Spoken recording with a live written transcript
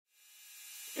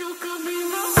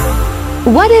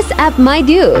What is up, my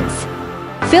dudes?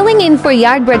 Filling in for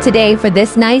Yardbird today for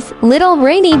this nice little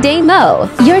rainy day mow.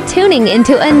 You're tuning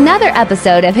into another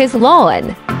episode of his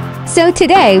lawn. So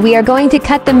today we are going to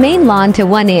cut the main lawn to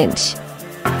 1 inch.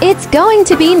 It's going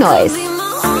to be noise.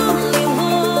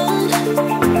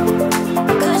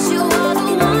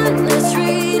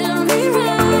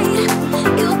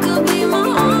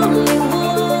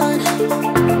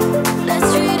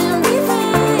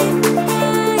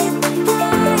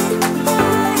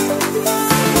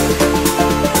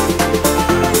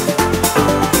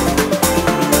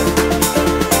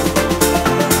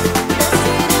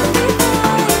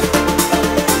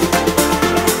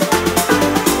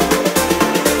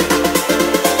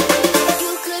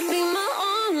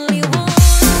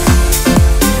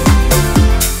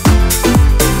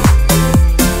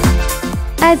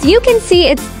 As you can see,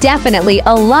 it's definitely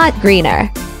a lot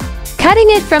greener. Cutting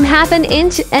it from 1/2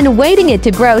 inch and waiting it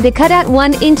to grow to cut out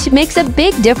 1 inch makes a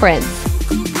big difference.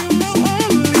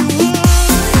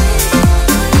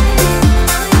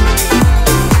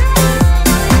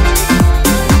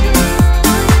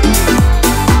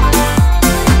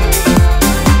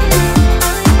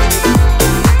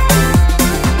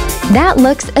 That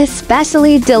looks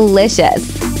especially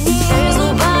delicious.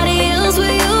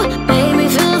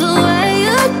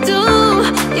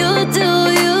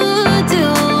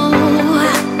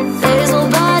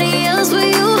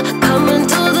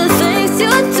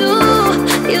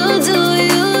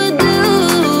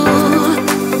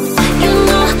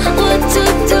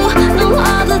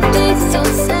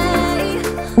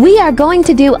 We are going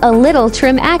to do a little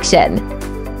trim action.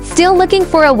 Still looking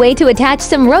for a way to attach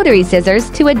some rotary scissors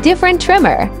to a different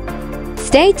trimmer.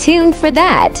 Stay tuned for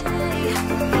that.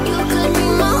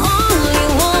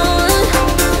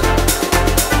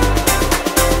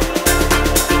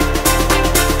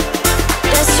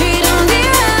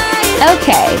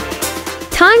 Okay,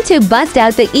 time to bust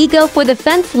out the ego for the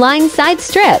fence line side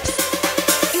strips.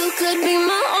 You could be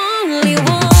my only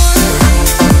one.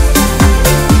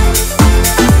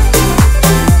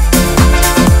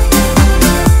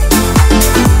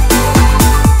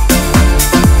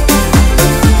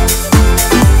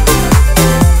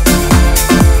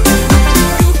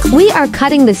 We are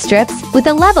cutting the strips with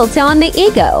a level toe on the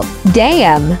ego.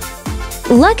 Damn!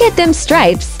 Look at them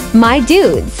stripes, my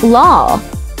dudes. Lol.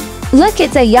 Look,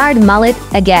 it's a yard mullet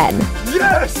again.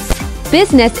 Yes!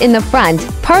 Business in the front,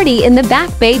 party in the back,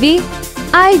 baby.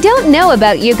 I don't know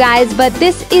about you guys, but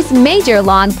this is major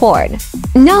lawn porn.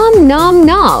 Nom nom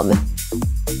nom.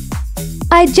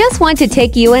 I just want to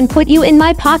take you and put you in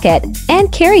my pocket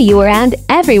and carry you around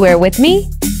everywhere with me.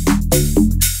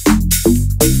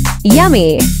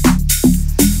 Yummy!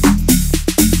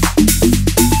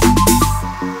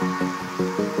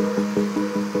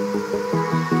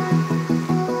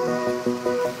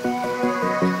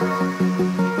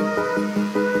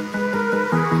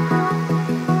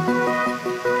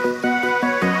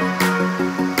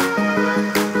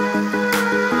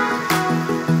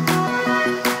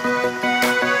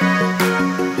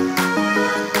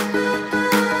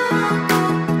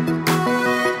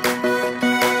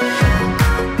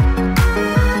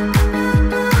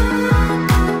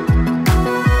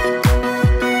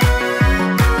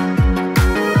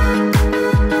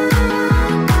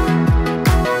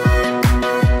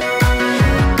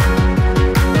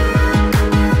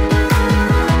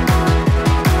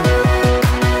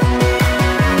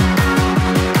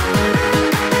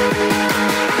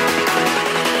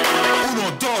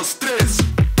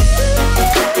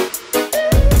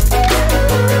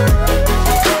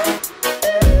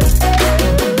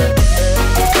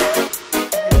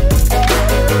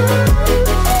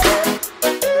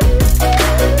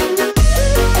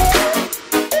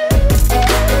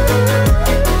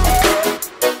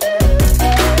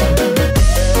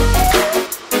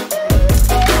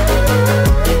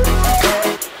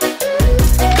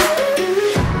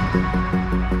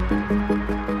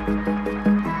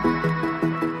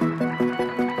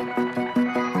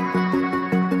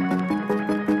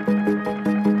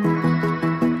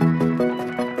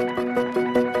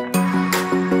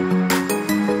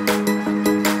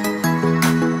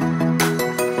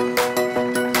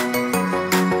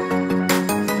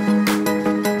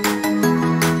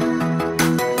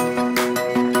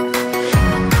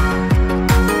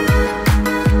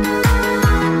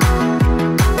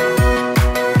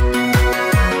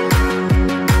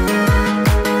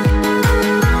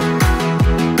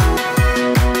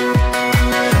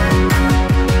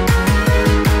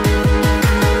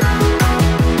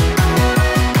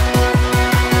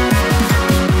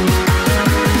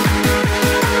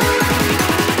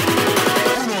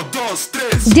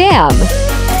 Damn!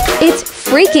 It's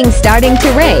freaking starting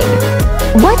to rain.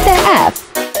 What the F?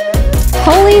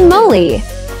 Holy moly!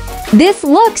 This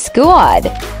looks good.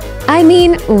 I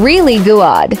mean, really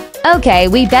good. Okay,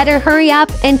 we better hurry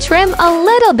up and trim a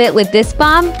little bit with this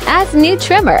bomb as new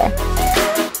trimmer.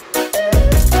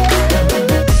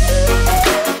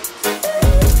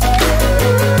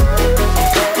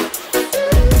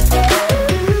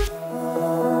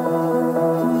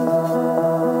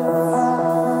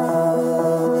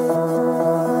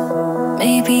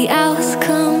 Maybe I was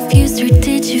confused, or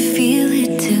did you feel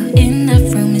it too? In that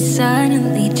room, it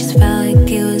suddenly just felt like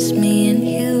it was me and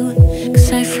you.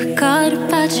 'Cause I forgot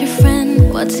about your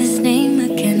friend, what's his name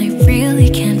again? I really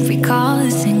can't recall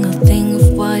a single thing of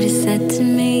what he said to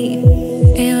me.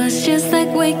 It was just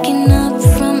like waking up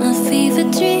from a fever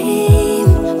dream.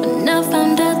 But now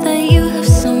found out that you have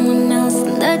someone else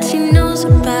and that she knows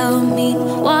about me.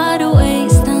 What a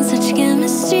waste on such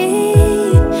chemistry.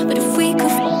 But if we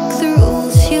could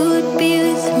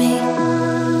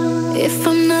if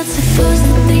I'm not supposed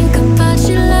to think about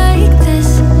you like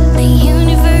this, the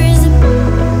universe,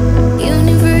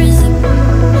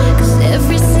 'cause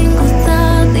every single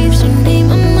thought leaves your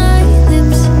name on my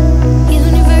lips.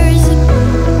 Universe,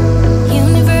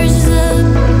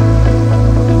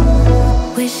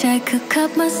 wish I could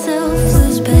cut myself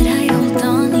loose, but I hold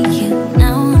on to you.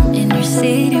 Now I'm in your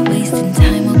city, wasting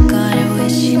time. Oh God, I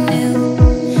wish you knew.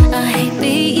 I hate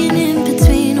being in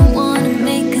between. I wanna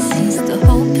make a scene, still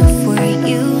hoping for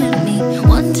you and me,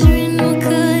 wondering what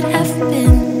could have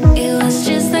been. It was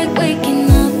just like waking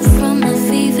up from a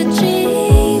fever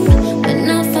dream. But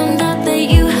now found out that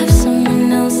you have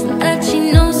someone else and that she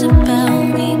knows about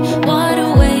me. What a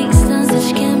waste on such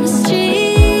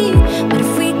chemistry. But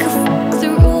if we could fuck the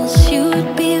rules, you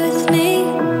would be with me.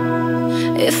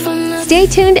 If I'm not Stay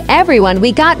tuned, everyone.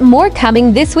 We got more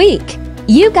coming this week.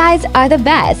 You guys are the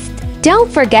best.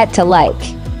 Don't forget to like,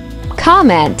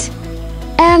 comment,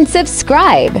 and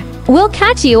subscribe. We'll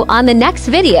catch you on the next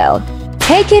video.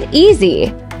 Take it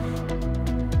easy.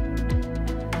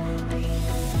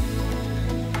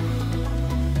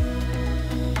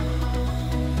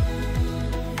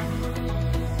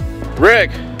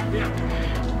 Rick,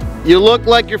 you look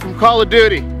like you're from Call of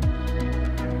Duty.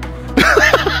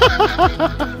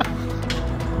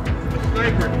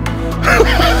 Sniper.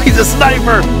 He's a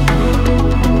sniper.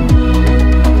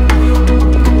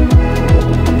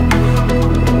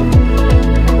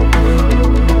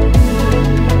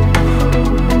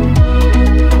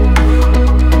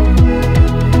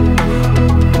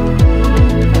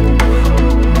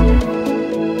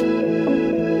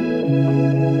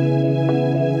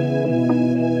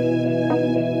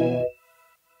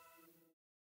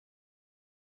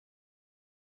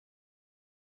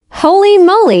 Holy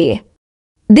moly!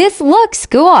 This looks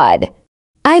good.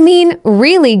 I mean,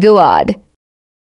 really good.